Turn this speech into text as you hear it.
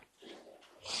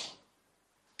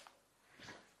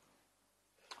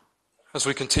As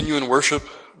we continue in worship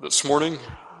this morning,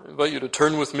 I invite you to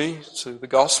turn with me to the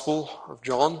Gospel of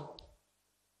John.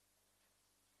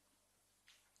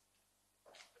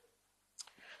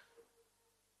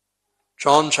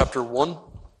 John chapter 1.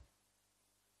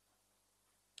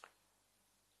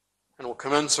 And we'll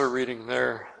commence our reading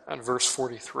there at verse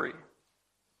 43.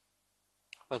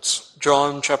 That's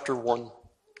John chapter 1,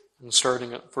 and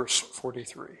starting at verse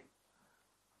 43.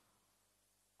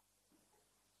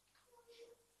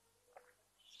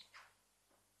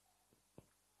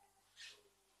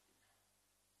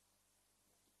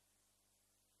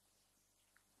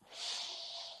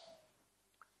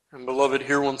 And beloved,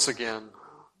 hear once again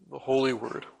the holy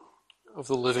word of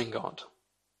the living God.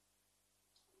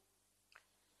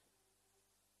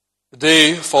 The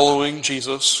day following,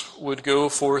 Jesus would go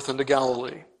forth into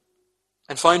Galilee,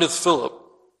 and findeth Philip,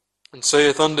 and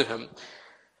saith unto him,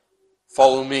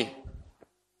 Follow me.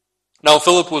 Now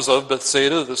Philip was of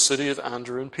Bethsaida, the city of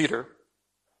Andrew and Peter.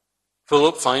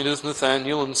 Philip findeth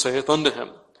Nathanael, and saith unto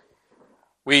him,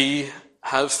 We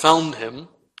have found him,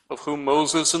 of whom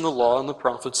Moses and the law and the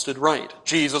prophets did write,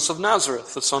 Jesus of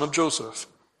Nazareth, the son of Joseph.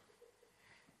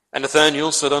 And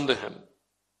Nathanael said unto him,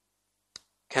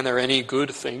 Can there any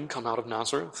good thing come out of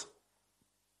Nazareth?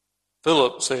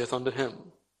 Philip saith unto him,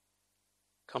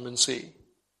 Come and see.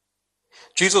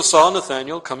 Jesus saw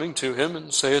Nathanael coming to him,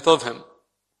 and saith of him,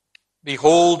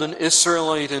 Behold, an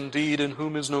Israelite indeed, in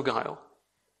whom is no guile.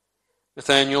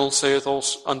 Nathanael saith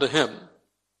also unto him,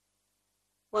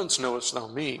 Whence knowest thou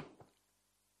me?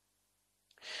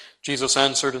 Jesus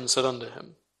answered and said unto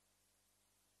him,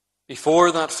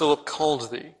 Before that Philip called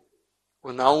thee,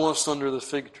 when thou wast under the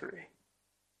fig tree,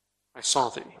 I saw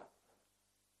thee.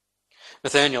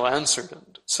 Nathanael answered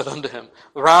and said unto him,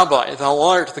 Rabbi, thou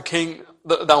art the King,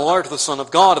 thou art the Son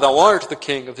of God, thou art the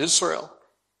King of Israel.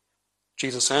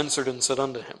 Jesus answered and said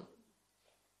unto him,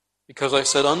 Because I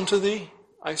said unto thee,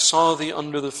 I saw thee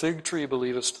under the fig tree,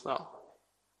 believest thou?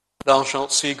 Thou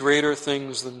shalt see greater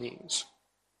things than these.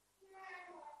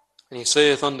 And he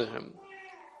saith unto him,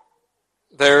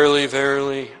 Verily,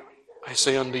 verily, I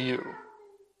say unto you,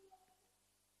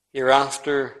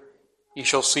 hereafter ye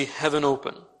shall see heaven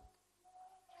open,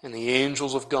 and the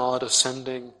angels of God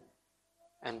ascending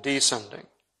and descending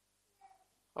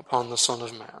upon the Son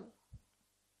of Man.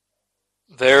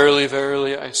 Verily,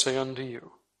 verily, I say unto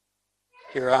you,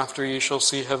 hereafter ye shall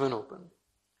see heaven open,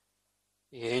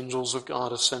 the angels of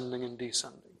God ascending and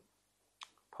descending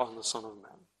upon the Son of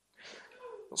Man.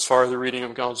 As far as the reading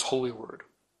of God's holy word,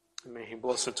 and may he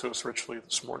bless it to us richly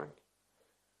this morning.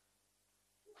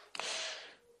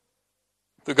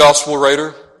 The gospel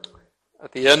writer,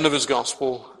 at the end of his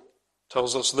gospel,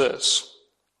 tells us this,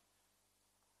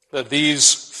 that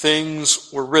these things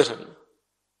were written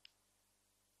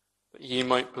that ye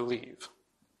might believe.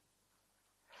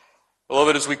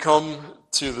 Beloved, as we come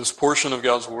to this portion of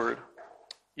God's word,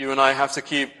 you and I have to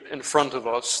keep in front of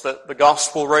us that the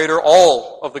gospel writer,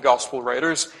 all of the gospel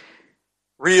writers,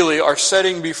 really are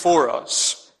setting before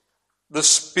us the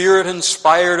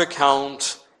Spirit-inspired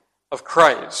account of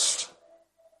Christ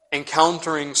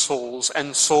encountering souls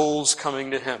and souls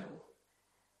coming to him.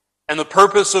 And the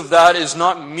purpose of that is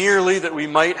not merely that we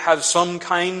might have some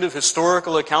kind of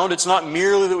historical account. It's not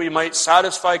merely that we might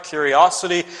satisfy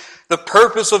curiosity. The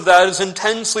purpose of that is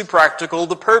intensely practical.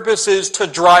 The purpose is to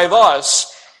drive us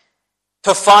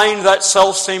to find that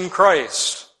selfsame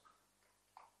Christ.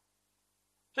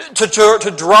 To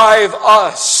drive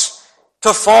us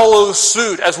to follow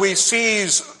suit as we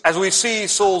see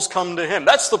souls come to him.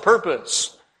 That's the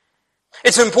purpose.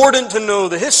 It's important to know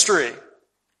the history.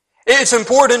 It's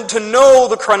important to know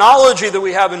the chronology that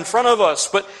we have in front of us.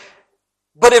 But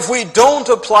if we don't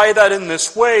apply that in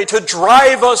this way, to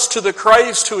drive us to the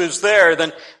Christ who is there,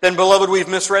 then beloved, we've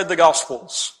misread the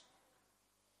Gospels.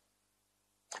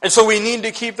 And so we need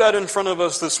to keep that in front of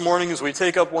us this morning as we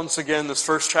take up once again this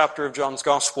first chapter of John's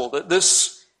Gospel, that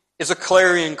this is a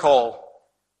clarion call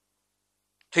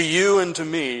to you and to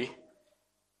me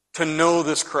to know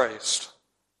this Christ.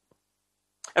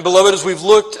 And beloved, as we've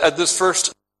looked at this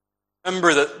first,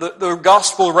 remember that the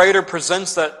Gospel writer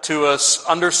presents that to us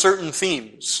under certain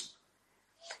themes.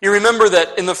 You remember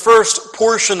that in the first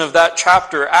portion of that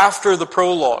chapter, after the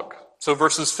prologue, so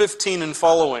verses 15 and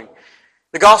following,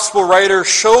 the Gospel writer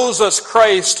shows us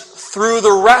Christ through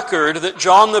the record that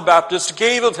John the Baptist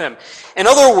gave of him. In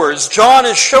other words, John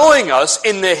is showing us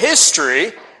in the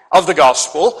history of the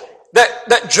Gospel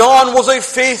that John was a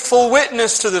faithful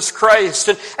witness to this Christ,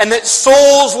 and that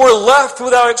souls were left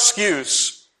without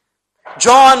excuse.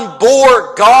 John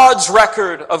bore God's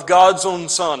record of God's own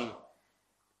Son,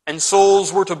 and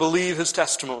souls were to believe his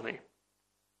testimony.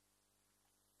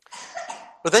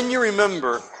 But then you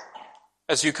remember,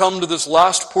 as you come to this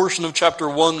last portion of chapter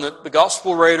 1, that the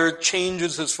gospel writer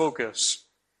changes his focus.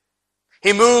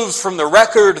 He moves from the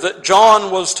record that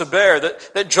John was to bear,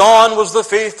 that John was the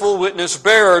faithful witness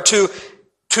bearer, to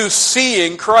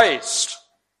seeing Christ.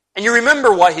 And you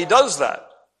remember why he does that.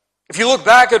 If you look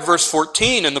back at verse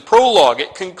 14 in the prologue,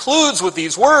 it concludes with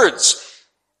these words,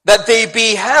 that they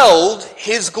beheld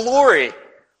his glory.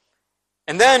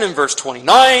 And then in verse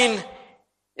 29,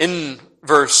 in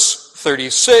verse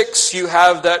 36, you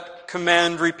have that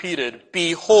command repeated,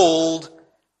 behold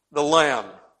the Lamb.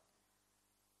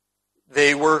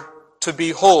 They were to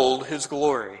behold his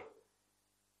glory.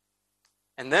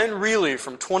 And then really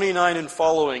from 29 and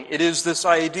following, it is this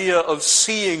idea of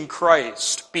seeing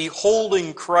Christ,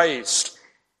 beholding Christ,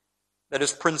 that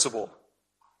is principal.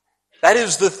 That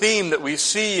is the theme that we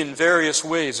see in various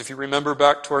ways, if you remember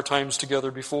back to our times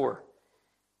together before.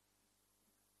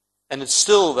 And it's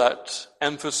still that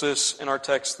emphasis in our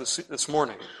text this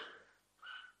morning.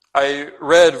 I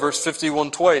read verse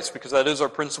 51 twice because that is our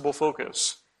principal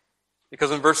focus.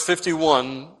 Because in verse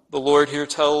 51, the Lord here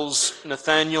tells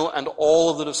Nathanael and all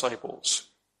of the disciples,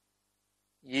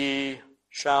 ye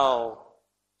shall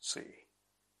see.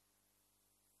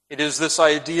 It is this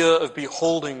idea of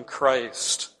beholding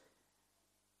Christ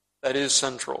that is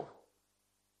central.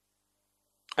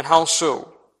 And how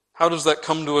so? How does that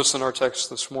come to us in our text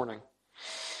this morning?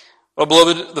 Well,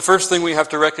 beloved, the first thing we have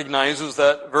to recognize is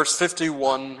that verse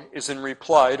 51 is in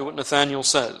reply to what Nathanael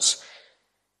says.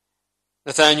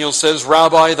 Nathanael says,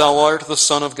 Rabbi, thou art the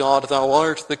Son of God, thou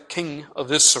art the King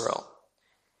of Israel.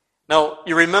 Now,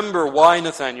 you remember why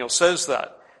Nathanael says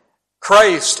that.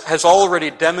 Christ has already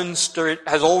demonstrated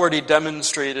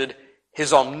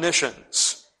his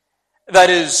omniscience.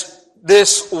 That is,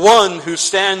 this one who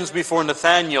stands before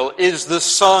Nathanael is the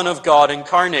Son of God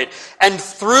incarnate. And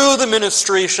through the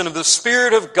ministration of the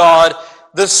Spirit of God,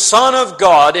 the Son of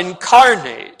God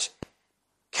incarnate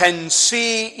can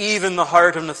see even the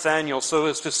heart of Nathanael, so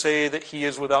as to say that he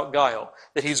is without guile,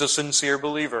 that he's a sincere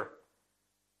believer.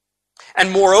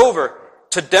 And moreover,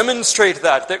 to demonstrate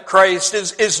that Christ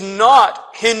is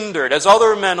not hindered, as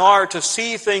other men are, to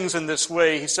see things in this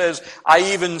way, he says,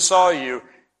 I even saw you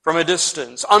from a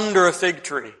distance, under a fig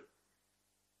tree.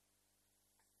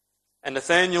 And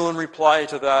Nathanael, in reply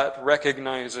to that,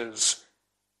 recognizes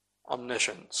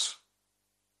omniscience.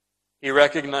 He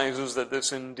recognizes that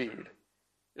this indeed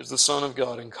is the Son of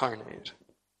God incarnate.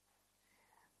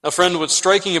 Now, friend, what's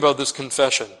striking about this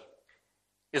confession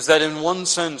is that in one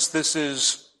sense, this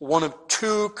is one of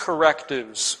two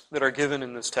correctives that are given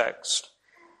in this text.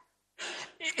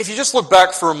 If you just look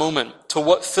back for a moment to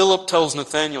what Philip tells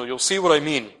Nathanael, you'll see what I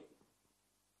mean.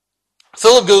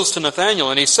 Philip goes to Nathanael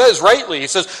and he says, rightly, he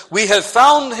says, we have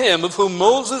found him of whom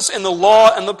Moses and the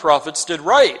law and the prophets did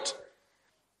write.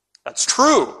 That's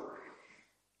true.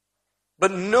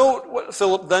 But note what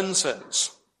Philip then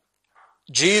says.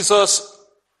 Jesus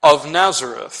of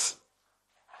Nazareth,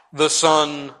 the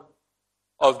son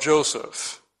of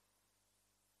Joseph.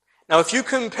 Now, if you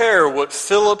compare what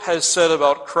Philip has said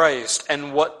about Christ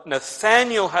and what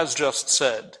Nathanael has just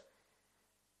said,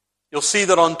 you'll see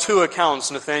that on two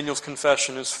accounts, Nathanael's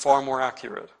confession is far more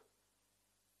accurate.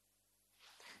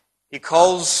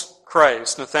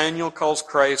 Nathanael calls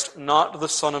Christ not the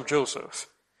son of Joseph,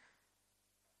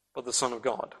 but the Son of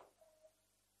God.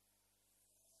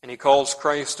 And he calls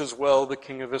Christ as well the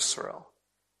King of Israel.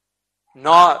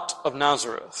 Not of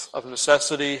Nazareth. Of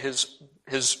necessity, his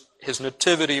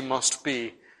nativity must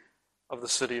be of the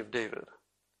city of David.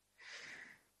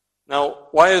 Now,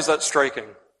 why is that striking?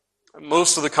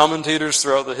 Most of the commentators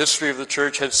throughout the history of the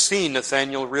church have seen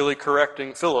Nathanael really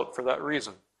correcting Philip for that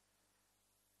reason.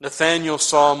 Nathanael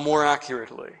saw more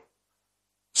accurately,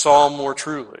 saw more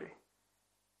truly,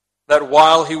 that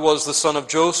while he was the son of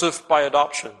Joseph by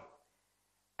adoption,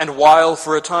 and while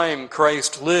for a time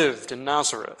Christ lived in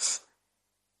Nazareth,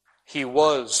 he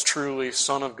was truly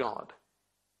Son of God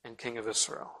and King of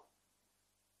Israel.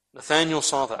 Nathanael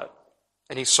saw that,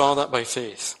 and he saw that by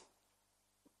faith.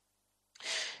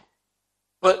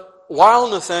 But while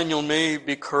Nathanael may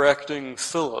be correcting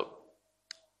Philip,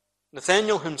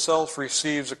 Nathanael himself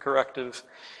receives a corrective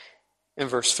in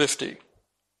verse 50.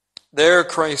 There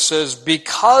Christ says,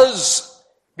 because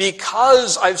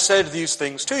I've said these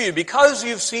things to you, because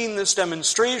you've seen this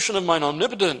demonstration of mine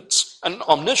omnipotence, and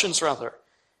omniscience rather,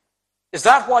 is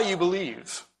that why you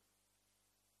believe?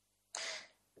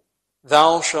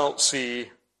 Thou shalt see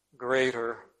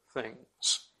greater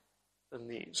things than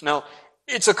these. Now,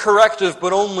 it's a corrective,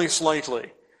 but only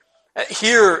slightly.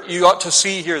 Here, you ought to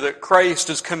see here that Christ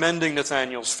is commending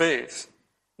Nathanael's faith.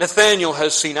 Nathanael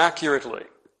has seen accurately.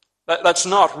 That's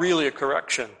not really a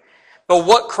correction. But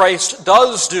what Christ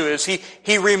does do is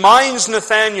he reminds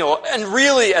Nathanael, and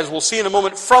really, as we'll see in a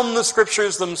moment, from the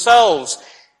Scriptures themselves,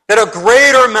 that a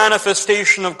greater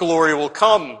manifestation of glory will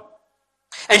come.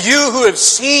 And you who have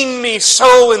seen me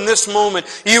so in this moment,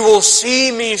 you will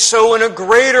see me so in a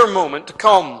greater moment to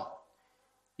come.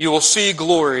 You will see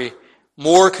glory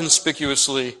more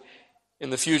conspicuously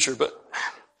in the future.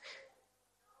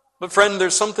 But friend,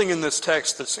 there's something in this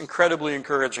text that's incredibly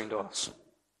encouraging to us.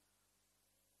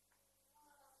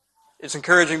 It's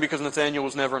encouraging because Nathanael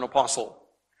was never an apostle.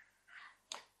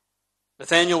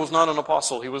 Nathanael was not an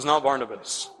apostle. He was not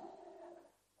Barnabas.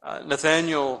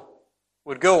 Nathanael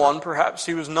would go on. Perhaps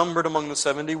he was numbered among the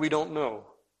 70. We don't know.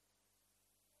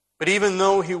 But even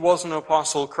though he was an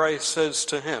apostle, Christ says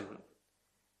to him,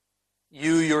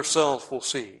 you yourself will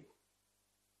see.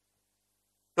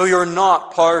 Though you're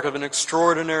not part of an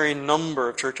extraordinary number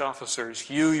of church officers,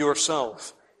 you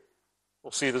yourself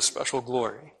will see the special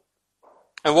glory.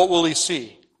 And what will he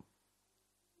see?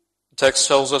 The text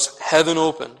tells us heaven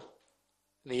open,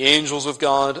 and the angels of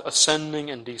God ascending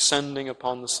and descending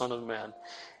upon the Son of Man.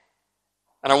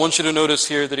 And I want you to notice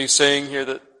here that he's saying here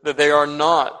that they are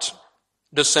not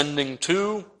descending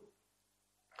to,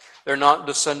 they're not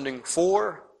descending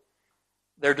for,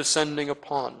 they're descending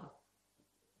upon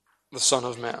the Son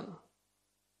of Man.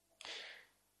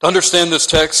 To understand this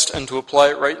text and to apply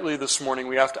it rightly this morning,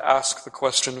 we have to ask the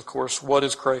question, of course, what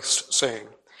is Christ saying?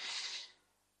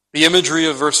 The imagery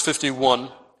of verse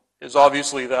 51 is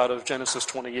obviously that of Genesis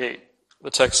 28, the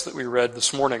text that we read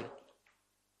this morning.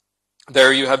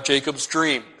 There you have Jacob's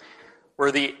dream,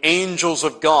 where the angels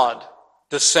of God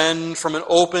descend from an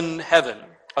open heaven,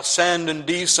 ascend and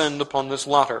descend upon this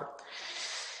ladder.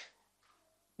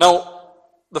 Now,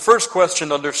 the first question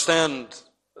to understand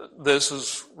this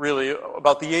is really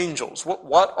about the angels.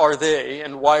 What are they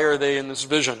and why are they in this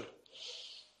vision?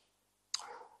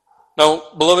 Now,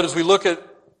 beloved, as we look at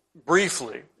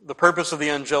briefly the purpose of the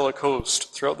angelic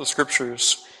host throughout the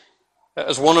Scriptures,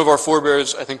 as one of our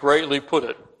forebears, I think, rightly put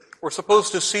it, we're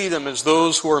supposed to see them as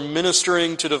those who are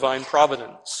ministering to divine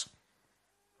providence.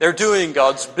 They're doing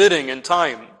God's bidding in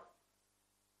time.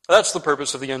 That's the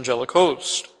purpose of the angelic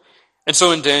host. And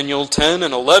so in Daniel 10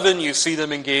 and 11, you see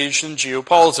them engaged in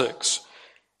geopolitics.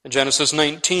 In Genesis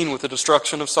 19, with the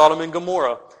destruction of Sodom and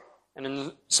Gomorrah. And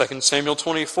in 2 Samuel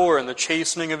 24, in the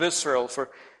chastening of Israel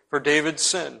for David's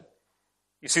sin.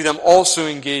 You see them also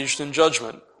engaged in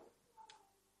judgment.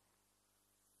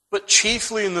 But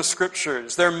chiefly in the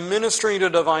Scriptures, their ministering to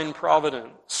divine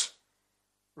providence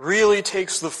really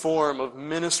takes the form of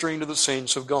ministering to the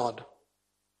saints of God.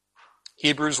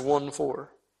 Hebrews 1:4.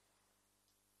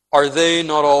 Are they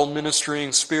not all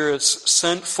ministering spirits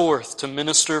sent forth to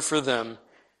minister for them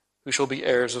who shall be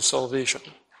heirs of salvation?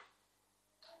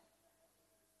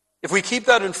 If we keep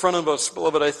that in front of us,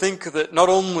 beloved, I think that not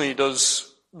only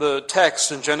does the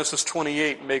text in Genesis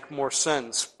 28 make more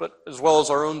sense, but as well as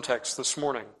our own text this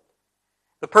morning.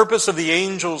 The purpose of the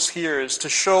angels here is to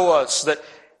show us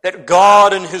that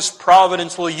God in His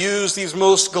providence will use these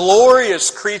most glorious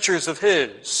creatures of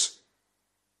His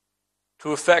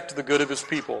to effect the good of His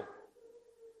people.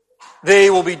 They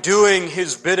will be doing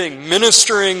His bidding,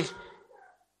 ministering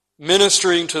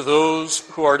to those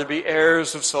who are to be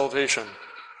heirs of salvation.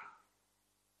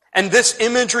 And this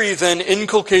imagery then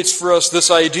inculcates for us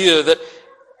this idea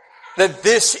that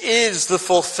this is the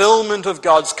fulfillment of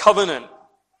God's covenant.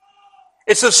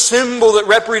 It's a symbol that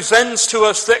represents to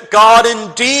us that God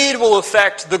indeed will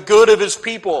effect the good of His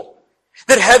people.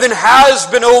 That heaven has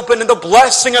been opened and the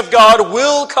blessing of God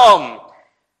will come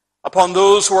upon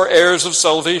those who are heirs of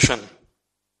salvation.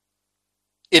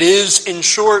 It is, in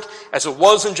short, as it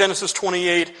was in Genesis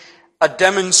 28, a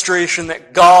demonstration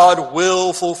that God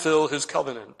will fulfill His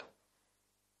covenant.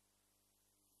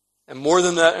 And more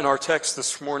than that, in our text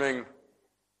this morning,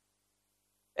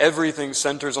 everything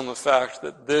centers on the fact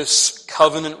that this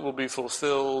covenant will be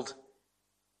fulfilled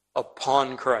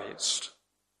upon Christ,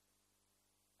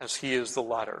 as He is the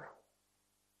ladder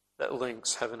that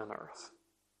links heaven and earth.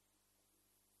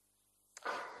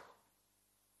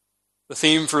 The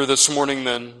theme for this morning,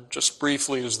 then, just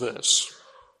briefly, is this.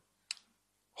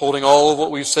 Holding all of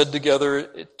what we've said together,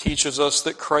 it teaches us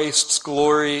that Christ's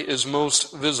glory is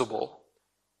most visible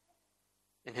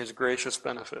in His gracious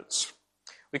benefits.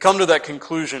 We come to that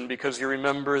conclusion because you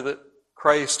remember that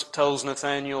Christ tells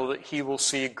Nathanael that he will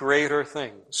see greater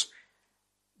things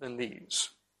than these.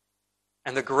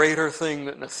 And the greater thing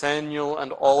that Nathanael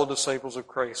and all disciples of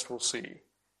Christ will see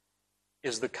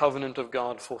is the covenant of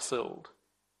God fulfilled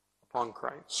upon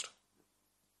Christ.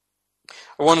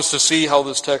 I want us to see how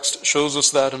this text shows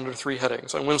us that under three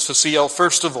headings. I want us to see how,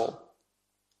 first of all,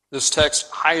 This text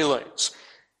highlights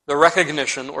the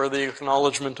recognition or the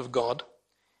acknowledgement of God.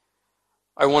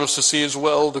 I want us to see as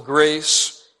well the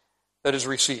grace that is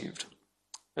received,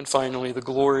 and finally the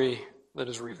glory that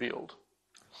is revealed.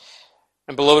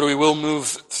 And beloved, we will move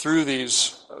through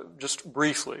these just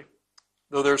briefly,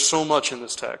 though there's so much in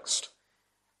this text.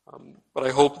 But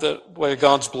I hope that by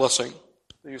God's blessing,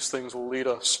 these things will lead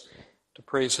us to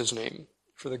praise his name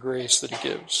for the grace that he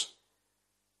gives.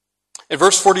 In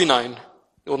verse 49,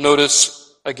 you'll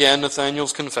notice again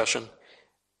Nathanael's confession,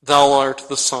 "Thou art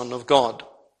the Son of God."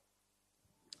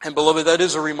 And beloved, that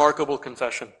is a remarkable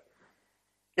confession.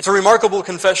 It's a remarkable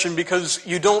confession because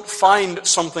you don't find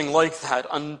something like that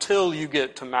until you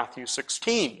get to Matthew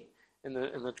 16 in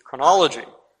the chronology.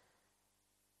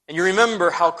 And you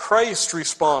remember how Christ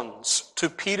responds to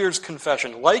Peter's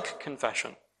confession, like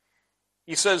confession.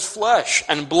 He says, "Flesh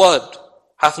and blood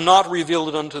hath not revealed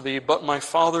it unto thee, but my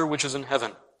Father which is in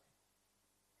heaven."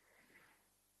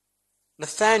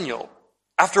 Nathanael,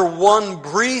 after one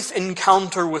brief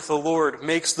encounter with the Lord,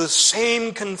 makes the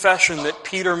same confession that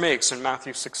Peter makes in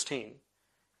Matthew 16.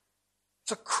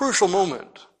 It's a crucial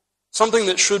moment, something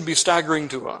that should be staggering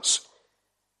to us.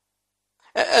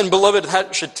 And beloved,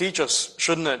 that should teach us,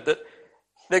 shouldn't it,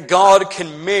 that God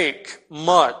can make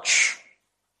much.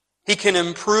 He can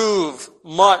improve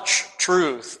much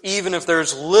truth, even if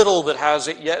there's little that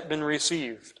hasn't yet been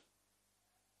received.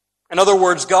 In other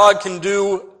words, God can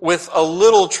do with a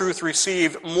little truth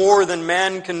received more than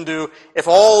man can do if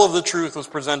all of the truth was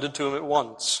presented to him at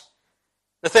once.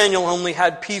 Nathanael only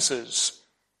had pieces,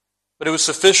 but it was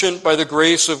sufficient by the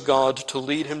grace of God to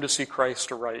lead him to see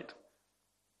Christ aright.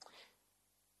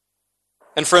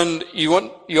 And friend, you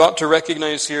ought to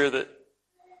recognize here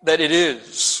that it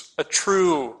is a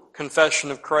true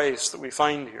confession of Christ that we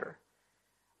find here.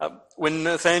 When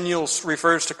Nathanael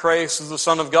refers to Christ as the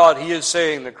Son of God, he is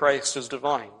saying that Christ is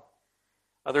divine.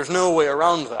 There's no way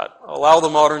around that. Allow the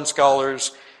modern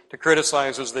scholars to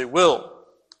criticize as they will.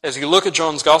 As you look at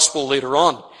John's Gospel later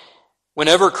on,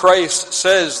 whenever Christ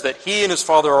says that he and his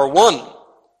Father are one,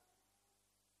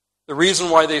 the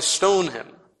reason why they stone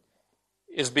him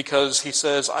is because he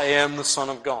says, "I am the Son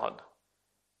of God."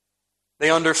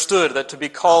 They understood that to be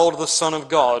called the Son of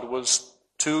God was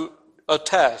to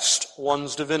attest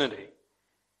one's divinity.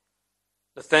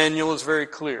 Nathanael is very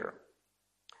clear.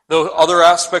 Though other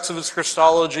aspects of his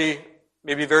Christology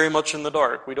may be very much in the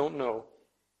dark, we don't know.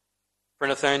 For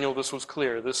Nathanael, this was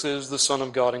clear. This is the Son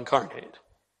of God incarnate,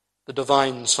 the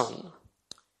divine Son. And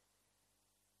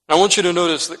I want you to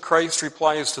notice that Christ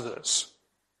replies to this.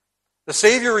 The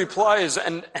Savior replies,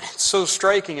 and it's so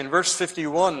striking, in verse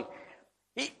 51,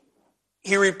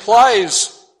 he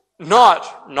replies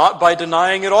not by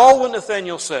denying at all what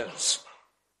Nathanael says,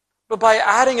 but by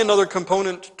adding another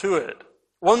component to it,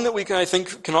 one that we I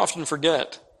think can often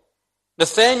forget.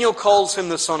 Nathanael calls him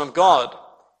the Son of God,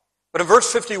 but in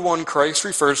verse 51, Christ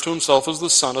refers to himself as the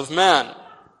Son of Man.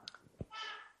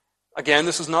 Again,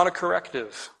 this is not a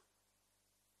corrective.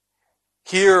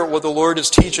 Here, what the Lord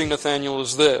is teaching Nathanael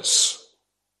is this,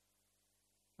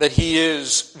 that he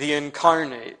is the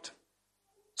incarnate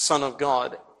Son of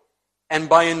God. And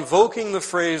by invoking the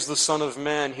phrase, the Son of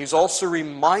Man, he's also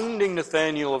reminding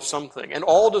Nathanael of something, and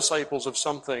all disciples of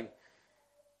something,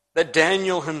 that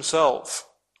Daniel himself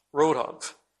wrote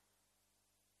of.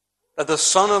 That the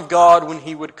Son of God, when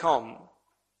he would come,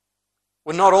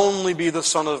 would not only be the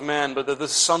Son of Man, but that the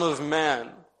Son of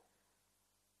Man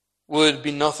would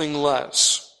be nothing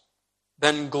less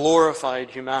than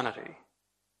glorified humanity.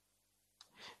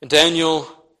 In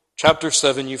Daniel chapter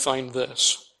 7, you find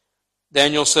this.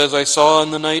 Daniel says, "I saw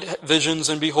in the night visions,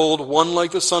 and behold, one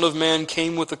like the Son of Man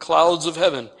came with the clouds of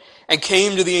heaven, and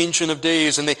came to the Ancient of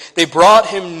Days, and they brought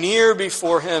him near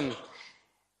before him.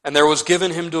 And there was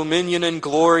given him dominion and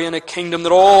glory and a kingdom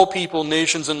that all people,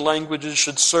 nations, and languages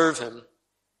should serve him.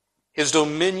 His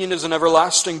dominion is an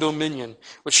everlasting dominion,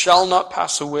 which shall not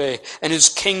pass away, and his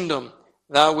kingdom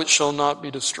that which shall not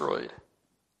be destroyed."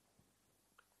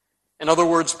 In other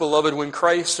words, beloved, when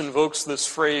Christ invokes this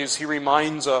phrase, he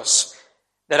reminds us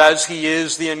that as he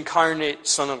is the incarnate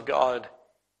Son of God,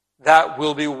 that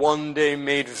will be one day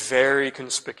made very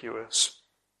conspicuous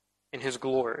in his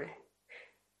glory.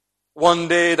 One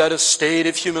day that estate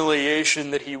of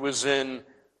humiliation that he was in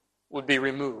would be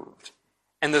removed,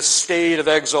 and the state of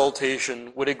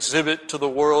exaltation would exhibit to the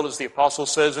world, as the apostle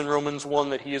says in Romans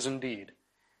 1, that he is indeed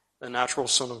the natural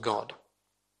Son of God.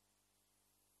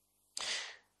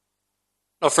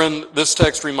 Now, friend, this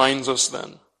text reminds us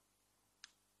then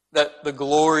that the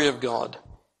glory of God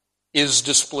is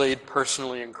displayed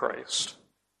personally in Christ.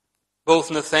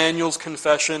 Both Nathanael's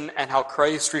confession and how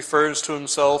Christ refers to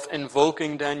himself,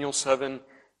 invoking Daniel 7,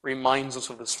 reminds us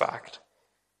of this fact,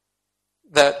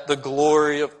 that the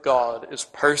glory of God is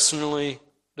personally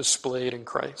displayed in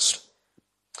Christ.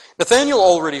 Nathanael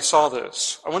already saw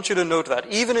this. I want you to note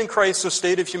that. Even in Christ's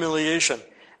state of humiliation,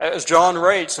 as John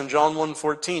writes in John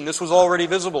 1:14, this was already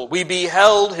visible. We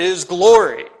beheld his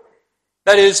glory.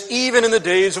 That is, even in the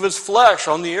days of his flesh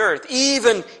on the earth,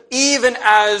 even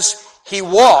as he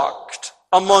walked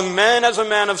among men as a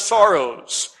man of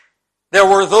sorrows, there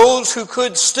were those who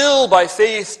could still, by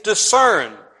faith,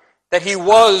 discern that he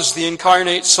was the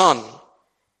incarnate Son.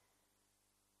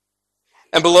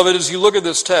 And beloved, as you look at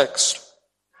this text,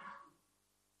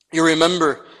 you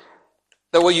remember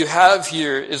that what you have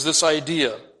here is this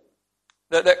idea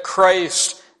that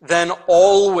Christ then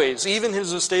always, even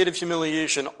his estate of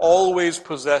humiliation, always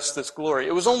possessed this glory.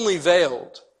 It was only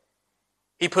veiled.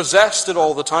 He possessed it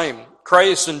all the time.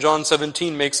 Christ in John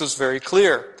 17 makes this very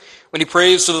clear. When he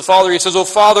prays to the Father, he says, O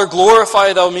Father,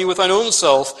 glorify thou me with thine own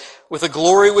self, with the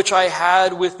glory which I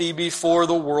had with thee before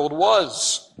the world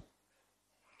was.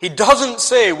 He doesn't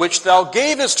say, which thou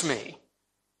gavest me.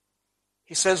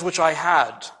 He says, which I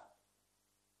had.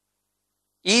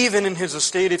 Even in his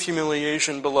estate of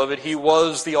humiliation, beloved, he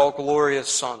was the all-glorious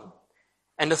Son.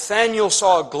 And Nathanael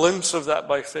saw a glimpse of that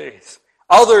by faith.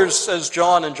 Others, says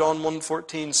John in John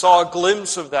 1:14, saw a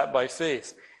glimpse of that by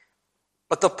faith.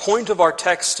 But the point of our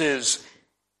text is,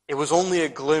 it was only a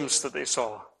glimpse that they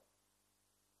saw.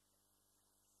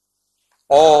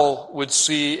 All would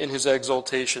see in his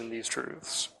exaltation these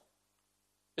truths.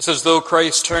 It's as though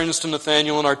Christ turns to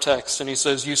Nathanael in our text and he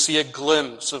says, you see a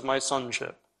glimpse of my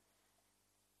sonship.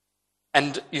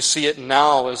 And you see it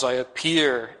now as I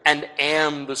appear and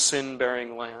am the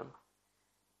sin-bearing Lamb.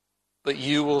 But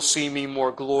you will see me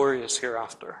more glorious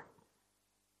hereafter.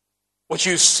 What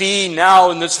you see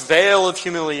now in this veil of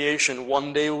humiliation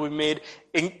one day will be made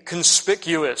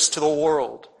inconspicuous to the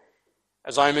world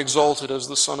as I am exalted as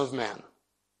the Son of Man.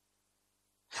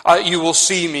 You will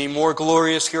see me more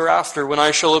glorious hereafter when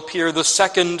I shall appear the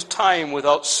second time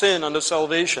without sin unto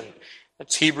salvation.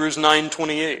 That's Hebrews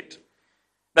 9:28.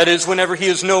 That is, whenever he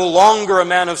is no longer a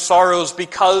man of sorrows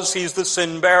because he's the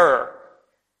sin bearer.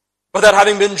 But that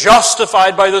having been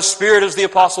justified by the Spirit, as the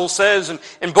Apostle says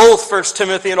in both 1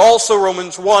 Timothy and also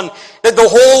Romans 1, that the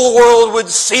whole world would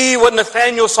see what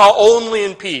Nathanael saw only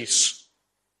in peace.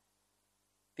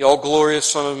 The all-glorious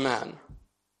Son of Man.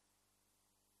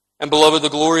 And beloved, the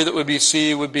glory that would be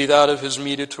seen would be that of his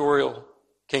mediatorial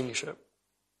kingship.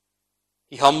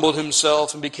 He humbled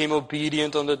himself and became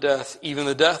obedient unto death, even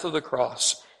the death of the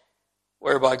cross,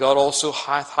 whereby God also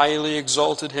hath highly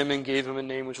exalted him and gave him a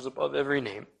name which is above every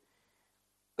name.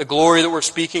 The glory that we're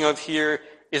speaking of here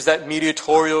is that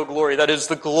mediatorial glory. That is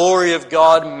the glory of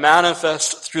God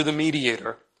manifest through the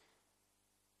mediator.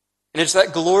 And it's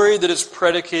that glory that is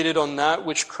predicated on that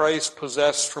which Christ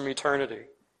possessed from eternity.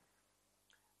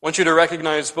 I want you to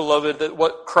recognize, beloved, that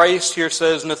what Christ here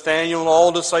says Nathanael and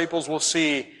all disciples will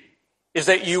see is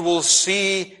that you will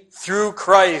see through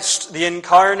Christ, the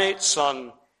incarnate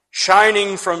Son,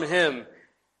 shining from him,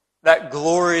 that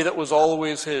glory that was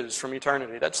always his from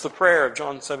eternity. That's the prayer of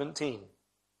John 17.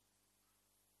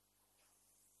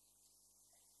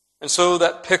 And so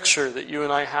that picture that you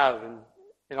and I have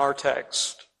in our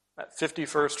text, that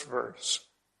 51st verse,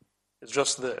 is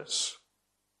just this.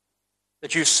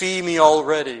 That you see me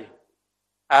already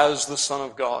as the Son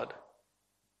of God.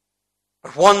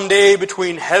 But one day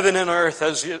between heaven and earth,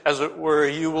 as it were,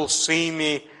 you will see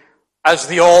me as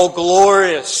the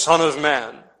all-glorious Son of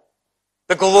Man.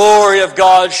 The glory of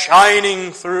God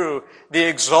shining through the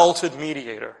exalted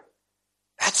mediator.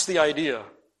 That's the idea.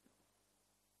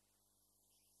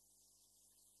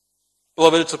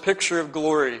 Beloved, it's a picture of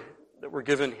glory that we're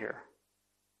given here.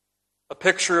 A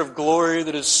picture of glory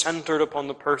that is centered upon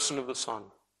the person of the Son.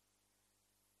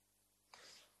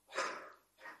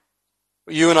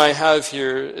 What you and I have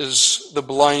here is the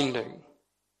blinding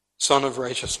Son of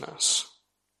Righteousness,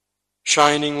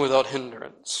 shining without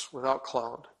hindrance, without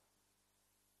cloud.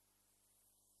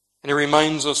 And it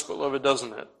reminds us, beloved,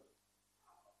 doesn't it,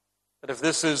 that if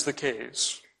this is the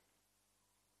case,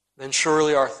 then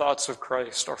surely our thoughts of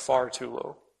Christ are far too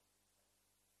low.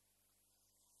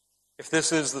 If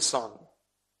this is the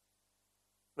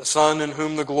Son in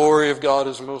whom the glory of God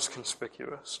is most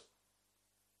conspicuous,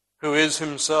 who is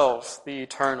himself the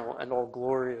eternal and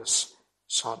all-glorious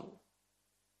Son,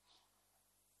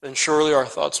 then surely our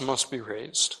thoughts must be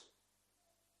raised.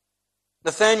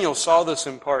 Nathanael saw this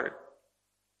in part.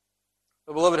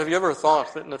 But beloved, have you ever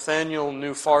thought that Nathanael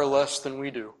knew far less than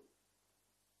we do?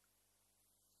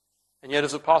 And yet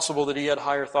is it possible that he had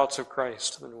higher thoughts of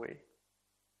Christ than we?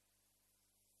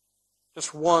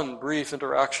 Just one brief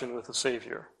interaction with the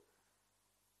Savior.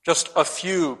 just a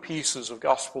few pieces of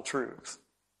gospel truth.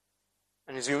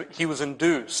 And he was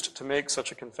induced to make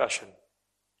such a confession.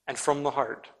 And from the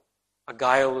heart, a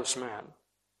guileless man.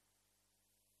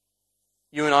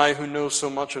 You and I who know so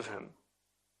much of him,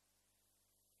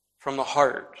 from the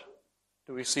heart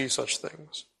do we see such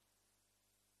things.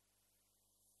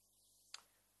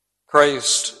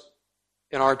 Christ,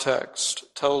 in our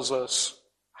text, tells us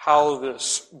how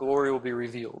this glory will be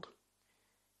revealed.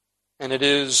 And it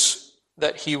is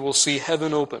that he will see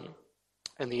heaven open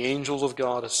and the angels of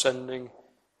God ascending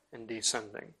and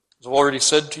descending. As I've already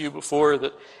said to you before,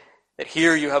 that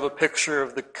here you have a picture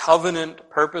of the covenant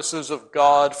purposes of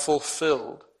God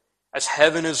fulfilled as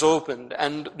heaven is opened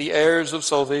and the heirs of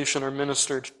salvation are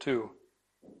ministered to.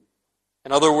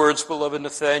 In other words, beloved,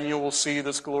 Nathanael will see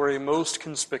this glory most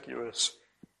conspicuous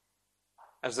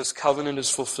as this covenant is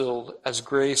fulfilled, as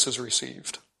grace is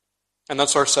received. And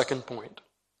that's our second point,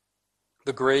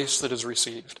 the grace that is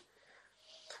received.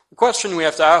 The question we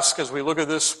have to ask as we look at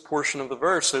this portion of the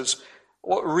verse is,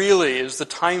 what really is the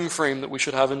time frame that we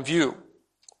should have in view?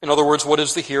 In other words, what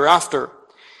is the hereafter?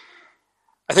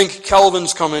 I think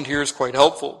Calvin's comment here is quite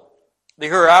helpful. The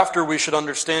hereafter, we should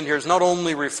understand here, is not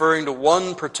only referring to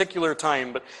one particular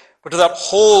time, but to that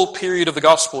whole period of the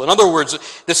gospel. In other words,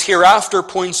 this hereafter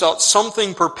points out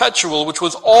something perpetual which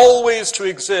was always to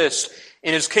exist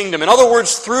in his kingdom. In other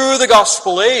words, through the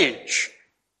gospel age,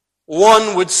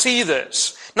 one would see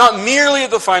this. Not merely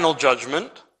at the final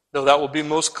judgment, though that will be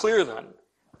most clear then,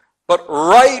 but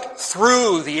right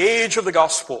through the age of the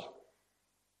gospel,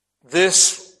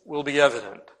 this will be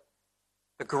evident.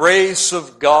 The grace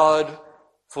of God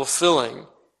fulfilling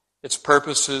its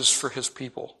purposes for his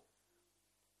people.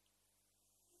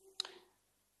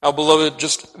 Now, beloved,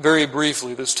 just very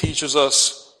briefly, this teaches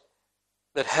us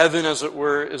that heaven, as it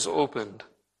were, is opened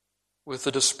with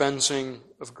the dispensing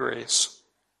of grace.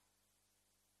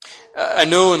 I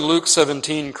know in Luke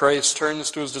 17, Christ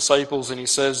turns to his disciples and he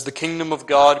says, "The kingdom of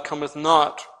God cometh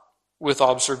not with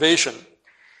observation."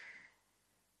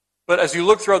 But as you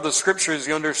look throughout the scriptures,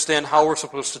 you understand how we're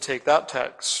supposed to take that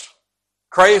text.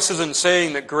 Christ isn't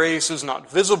saying that grace is not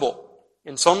visible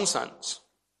in some sense.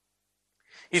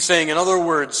 He's saying, in other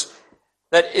words,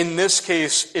 that in this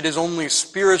case, it is only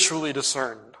spiritually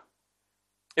discerned.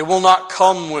 It will not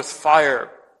come with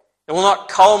fire. It will not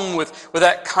come with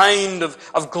that kind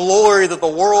of glory that the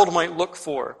world might look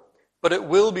for, but it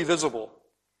will be visible.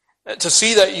 To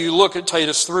see that, you look at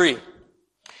Titus 3.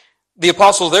 The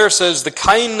apostle there says, "The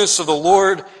kindness of the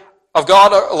Lord, of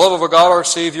God, love of our God our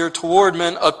Savior toward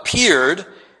men appeared,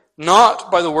 not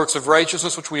by the works of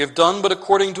righteousness which we have done, but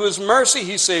according to his mercy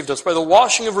he saved us, by the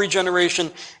washing of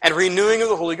regeneration and renewing of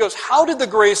the Holy Ghost." How did the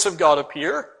grace of God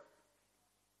appear?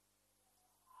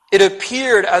 It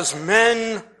appeared as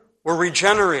men were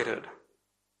regenerated,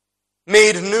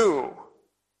 made new.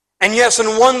 And yes,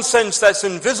 in one sense that's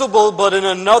invisible, but in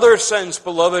another sense,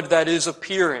 beloved, that is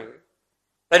appearing.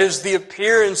 That is the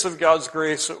appearance of God's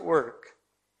grace at work.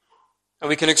 And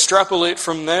we can extrapolate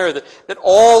from there that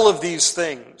all of these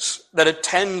things that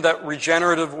attend that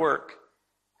regenerative work,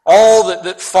 all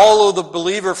that follow the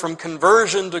believer from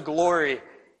conversion to glory,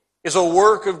 is a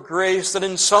work of grace that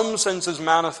in some sense is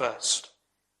manifest.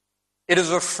 It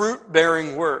is a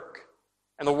fruit-bearing work,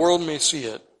 and the world may see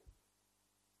it.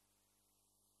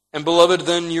 And beloved,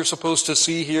 then you're supposed to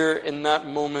see here in that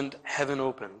moment heaven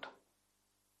opened.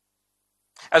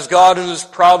 As God in his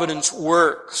providence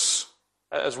works,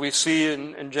 as we see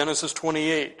in Genesis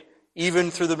 28,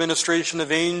 even through the ministration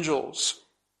of angels,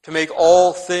 to make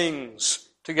all things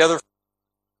together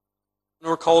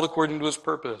or called according to his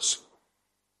purpose.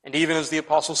 And even as the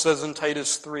apostle says in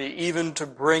Titus 3, even to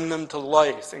bring them to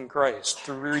life in Christ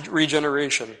through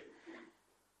regeneration.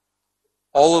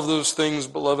 All of those things,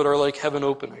 beloved, are like heaven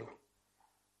opening.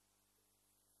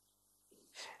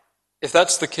 If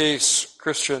that's the case,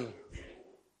 Christian,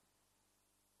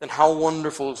 then how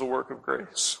wonderful is the work of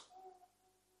grace.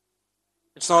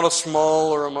 It's not a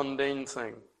small or a mundane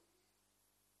thing.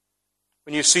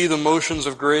 When you see the motions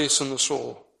of grace in the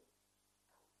soul,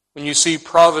 when you see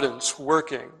providence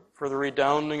working for the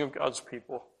redounding of God's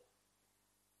people,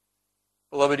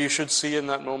 beloved, you should see in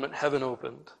that moment heaven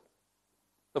opened,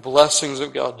 the blessings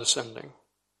of God descending.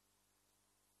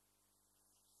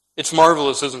 It's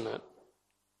marvelous, isn't it,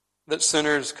 that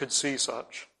sinners could see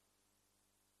such.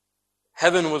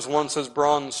 Heaven was once as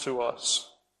bronze to us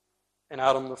in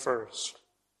Adam the first.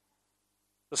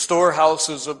 The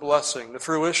storehouses of blessing, the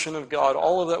fruition of God,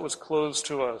 all of that was closed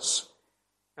to us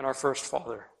in our first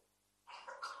father.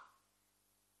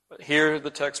 But here the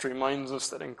text reminds us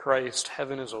that in Christ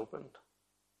heaven is opened.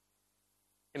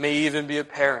 It may even be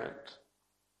apparent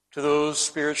to those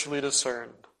spiritually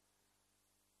discerned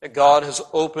that God has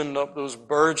opened up those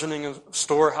burgeoning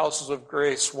storehouses of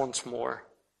grace once more,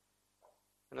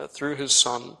 and that through his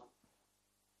Son,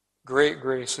 great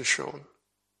grace is shown.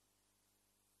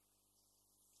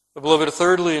 But beloved,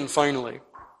 thirdly and finally,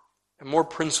 and more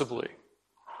principally,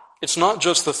 it's not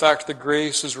just the fact that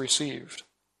grace is received,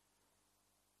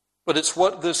 but it's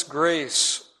what this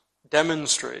grace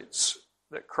demonstrates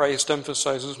that Christ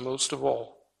emphasizes most of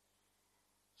all.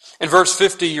 In verse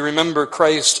 50, you remember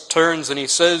Christ turns and he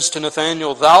says to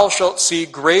Nathanael, "Thou shalt see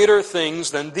greater things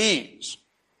than these."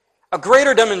 A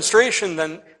greater demonstration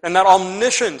than that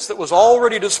omniscience that was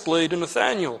already displayed in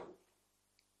Nathanael.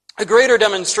 A greater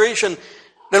demonstration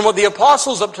than what the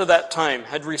apostles up to that time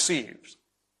had received.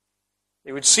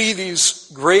 They would see these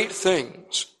great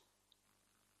things.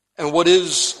 And what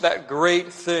is that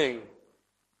great thing?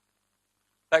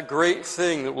 That great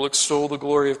thing that will extol the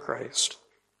glory of Christ.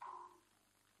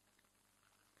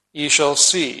 Ye shall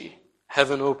see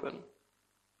heaven open,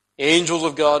 angels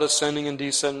of God ascending and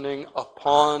descending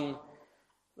upon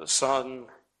the Son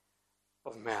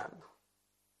of Man.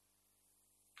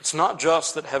 It's not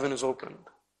just that heaven is opened,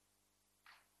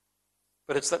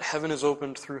 but it's that heaven is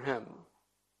opened through him,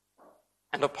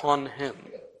 and upon him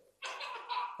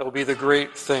that will be the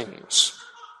great things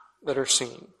that are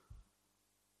seen.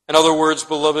 In other words,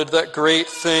 beloved, that great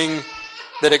thing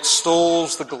that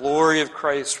extols the glory of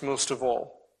Christ most of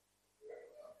all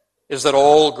is that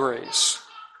all grace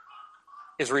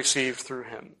is received through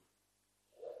him.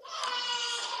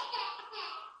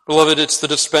 Beloved, it's the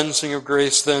dispensing of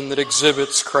grace then that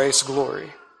exhibits Christ's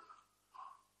glory.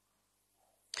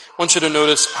 I want you to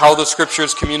notice how the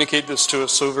Scriptures communicate this to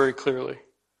us so very clearly.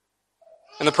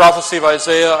 In the prophecy of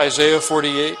Isaiah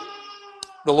 48,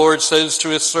 the Lord says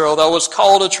to Israel, "Thou wast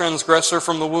called a transgressor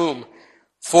from the womb.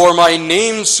 For my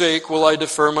name's sake will I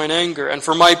defer mine anger, and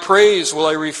for my praise will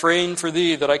I refrain for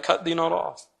thee, that I cut thee not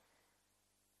off."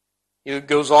 He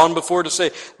goes on before to say,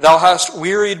 "Thou hast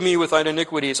wearied me with thine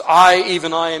iniquities. I,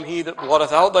 even I, am he that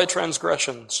blotteth out thy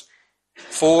transgressions,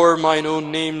 for mine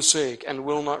own name's sake, and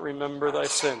will not remember thy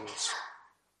sins."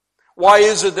 Why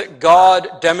is it that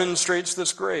God demonstrates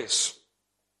this grace?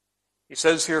 He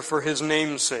says here, for his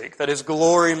name's sake, that his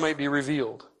glory might be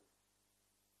revealed.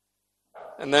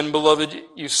 And then, beloved,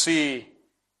 you see,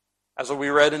 as we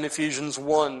read in Ephesians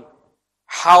 1,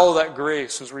 how that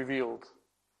grace is revealed.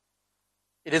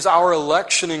 It is our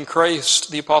election in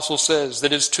Christ, the apostle says,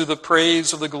 that is to the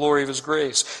praise of the glory of his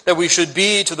grace. That we should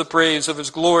be to the praise of his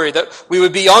glory. That we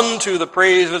would be unto the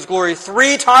praise of his glory.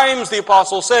 3 times the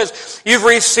apostle says, you've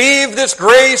received this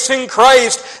grace in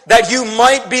Christ that you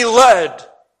might be led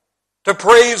to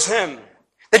praise him.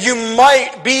 That you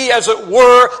might be, as it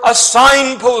were, a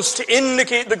signpost to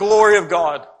indicate the glory of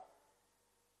God.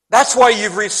 That's why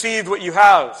you've received what you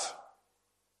have.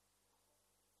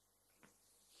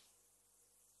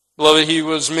 Beloved, he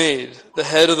was made the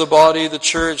head of the body, the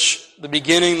church, the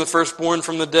beginning, the firstborn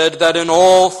from the dead, that in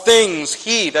all things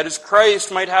he, that is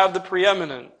Christ, might have the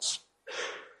preeminence.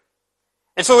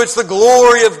 And so it's the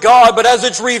glory of God, but as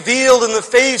it's revealed in the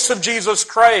face of Jesus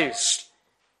Christ,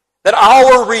 that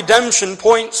our redemption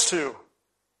points to.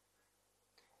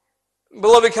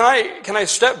 Beloved, can I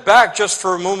step back just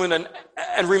for a moment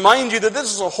and remind you that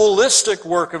this is a holistic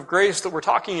work of grace that we're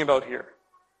talking about here.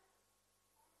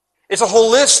 It's a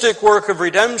holistic work of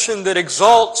redemption that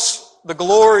exalts the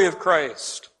glory of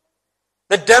Christ,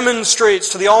 that demonstrates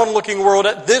to the onlooking world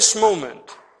at this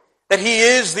moment that he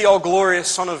is the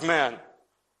all-glorious Son of Man.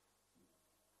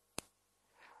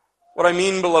 What I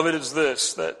mean, beloved, is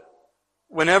this, that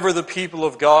whenever the people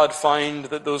of God find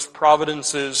that those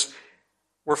providences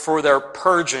were for their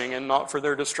purging and not for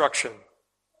their destruction,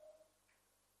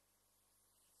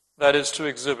 that is to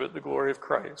exhibit the glory of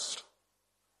Christ.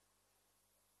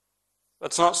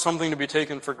 That's not something to be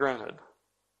taken for granted.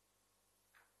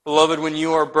 Beloved, when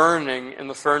you are burning in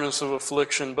the furnace of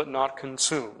affliction but not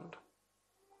consumed,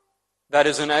 that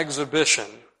is an exhibition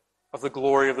of the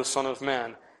glory of the Son of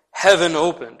Man. Heaven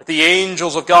opened, the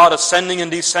angels of God ascending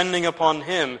and descending upon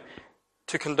him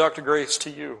to conduct grace to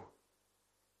you.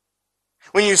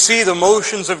 When you see the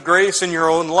motions of grace in your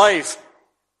own life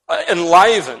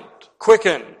enlivened,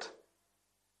 quickened,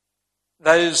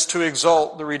 that is to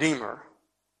exalt the Redeemer.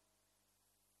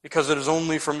 Because it is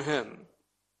only from him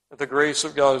that the grace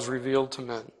of God is revealed to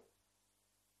men.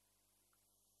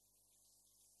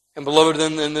 And beloved,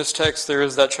 then in this text there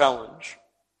is that challenge.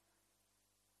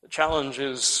 The challenge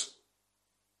is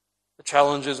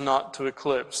not to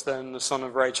eclipse then the Son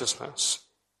of Righteousness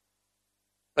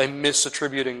by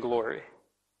misattributing glory.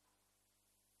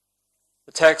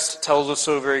 The text tells us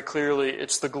so very clearly,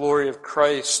 it's the glory of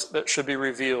Christ that should be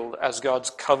revealed as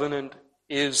God's covenant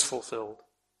is fulfilled.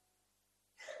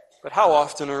 But how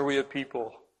often are we a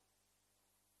people?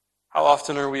 How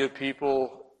often are we a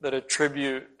people that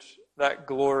attribute that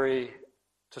glory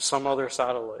to some other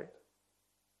satellite,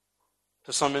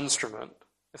 to some instrument?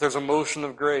 If there's a motion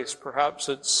of grace, perhaps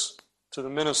it's to the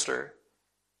minister,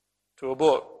 to a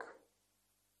book,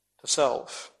 to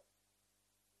self.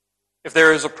 If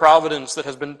there is a providence that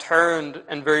has been turned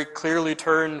and very clearly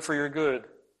turned for your good,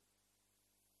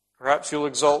 perhaps you'll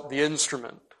exalt the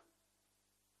instrument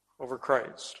over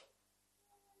Christ.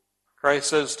 Christ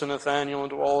says to Nathanael and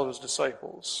to all of his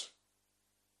disciples,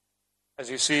 as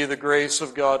you see the grace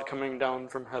of God coming down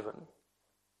from heaven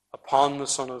upon the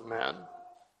Son of Man,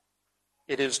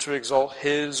 it is to exalt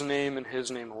his name and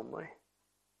his name only.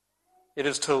 It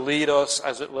is to lead us,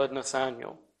 as it led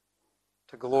Nathanael,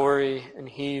 to glory in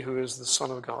he who is the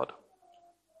Son of God.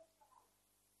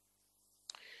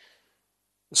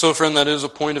 So, friend, that is a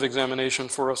point of examination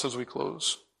for us as we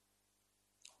close.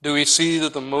 Do we see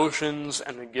that the motions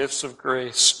and the gifts of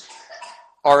grace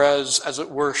are as it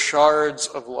were, shards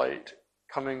of light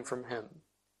coming from him,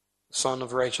 the Son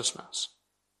of righteousness?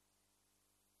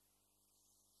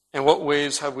 In what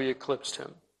ways have we eclipsed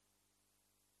him?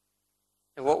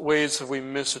 In what ways have we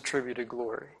misattributed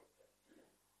glory?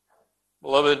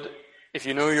 Beloved, if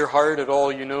you know your heart at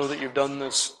all, you know that you've done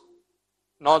this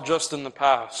not just in the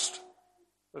past,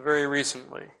 but very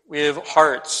recently. We have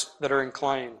hearts that are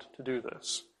inclined to do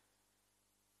this,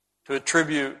 to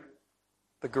attribute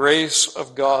the grace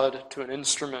of God to an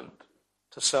instrument,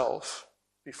 to self,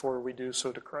 before we do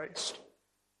so to Christ.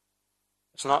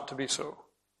 It's not to be so.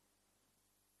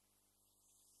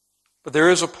 But there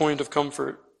is a point of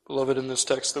comfort, beloved, in this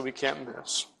text that we can't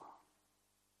miss.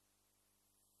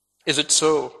 Is it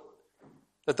so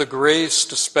that the grace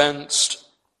dispensed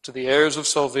to the heirs of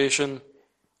salvation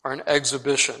are an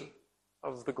exhibition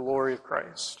of the glory of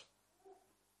Christ?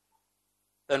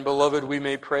 Then, beloved, we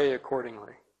may pray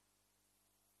accordingly.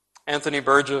 Anthony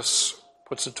Burgess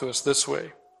puts it to us this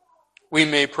way. We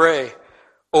may pray,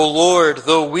 O Lord,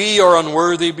 though we are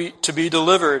unworthy to be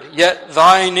delivered, yet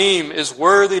thy name is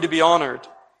worthy to be honored.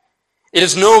 It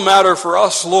is no matter for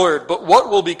us, Lord, but what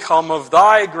will become of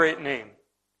thy great name?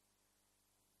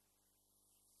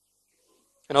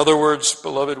 In other words,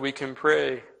 beloved, we can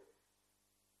pray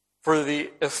for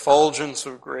the effulgence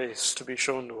of grace to be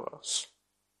shown to us,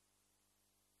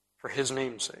 for his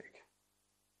name's sake.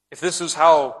 If this is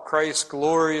how Christ's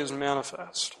glory is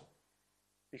manifest,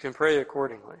 you can pray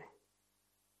accordingly.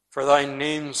 For thy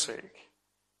name's sake,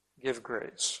 give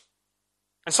grace.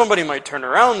 And somebody might turn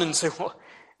around and say, well,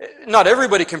 not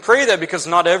everybody can pray that because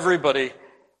not everybody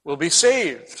will be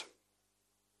saved.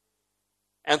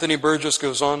 Anthony Burgess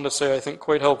goes on to say, I think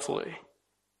quite helpfully,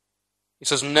 he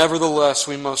says, nevertheless,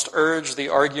 we must urge the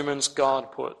arguments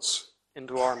God puts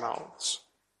into our mouths.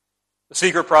 The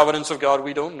secret providence of God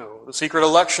we don't know. The secret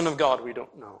election of God we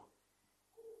don't know.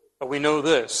 But we know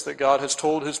this, that God has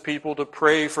told his people to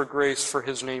pray for grace for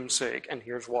his name's sake. And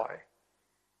here's why.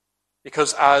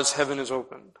 Because as heaven is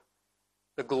opened,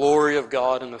 the glory of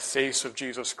God in the face of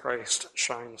Jesus Christ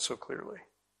shines so clearly.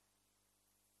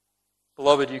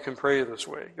 Beloved, you can pray this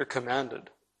way. You're commanded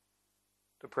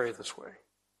to pray this way.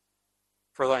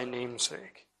 For thy name's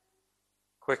sake,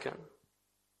 quicken,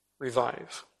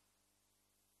 revive.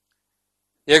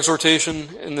 The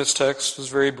exhortation in this text is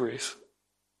very brief.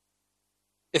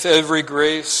 If every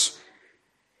grace,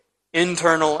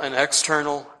 internal and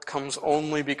external, comes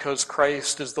only because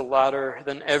Christ is the latter,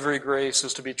 then every grace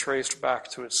is to be traced back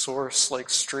to its source like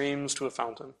streams to a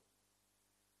fountain.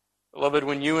 Beloved,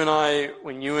 when you and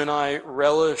I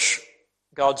relish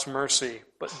God's mercy,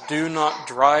 but do not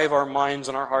drive our minds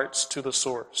and our hearts to the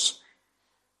source,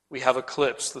 we have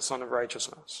eclipsed the Son of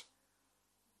Righteousness.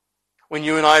 When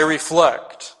you and I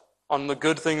reflect on the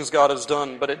good things God has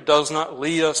done, but it does not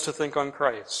lead us to think on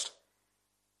Christ,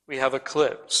 we have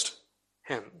eclipsed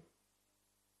him.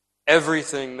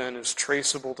 Everything then is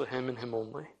traceable to him and him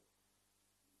only.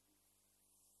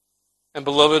 And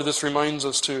beloved, this reminds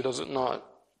us too, does it not,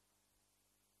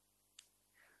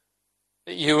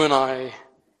 that you and I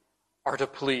are to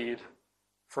plead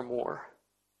for more.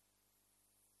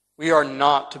 We are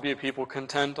not to be a people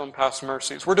content on past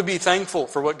mercies. We're to be thankful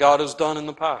for what God has done in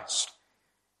the past.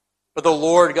 But the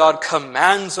Lord God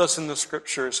commands us in the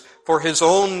Scriptures for his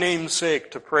own name's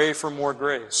sake to pray for more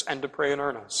grace and to pray in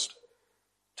earnest,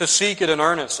 to seek it in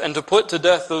earnest, and to put to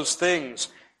death those things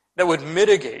that would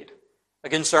mitigate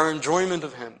against our enjoyment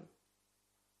of him.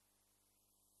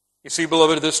 You see,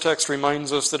 beloved, this text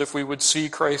reminds us that if we would see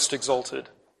Christ exalted,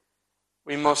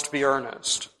 we must be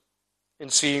earnest in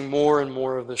seeing more and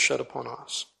more of this shed upon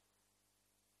us.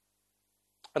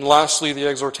 And lastly, the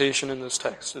exhortation in this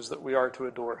text is that we are to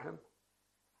adore him.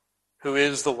 who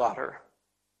is the latter,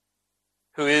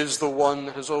 who is the one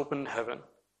that has opened heaven,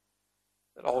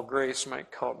 that all grace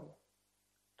might come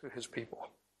to his people.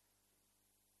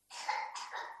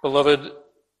 Beloved,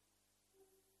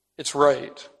 it's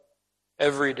right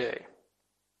every day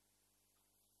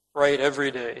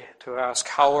to ask,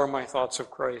 how are my thoughts of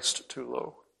Christ too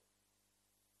low?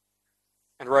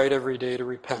 And right every day to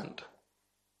repent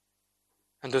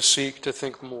and to seek to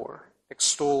think more,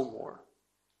 extol more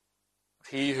of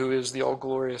he who is the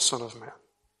all-glorious Son of Man.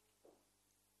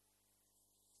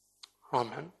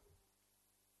 Amen.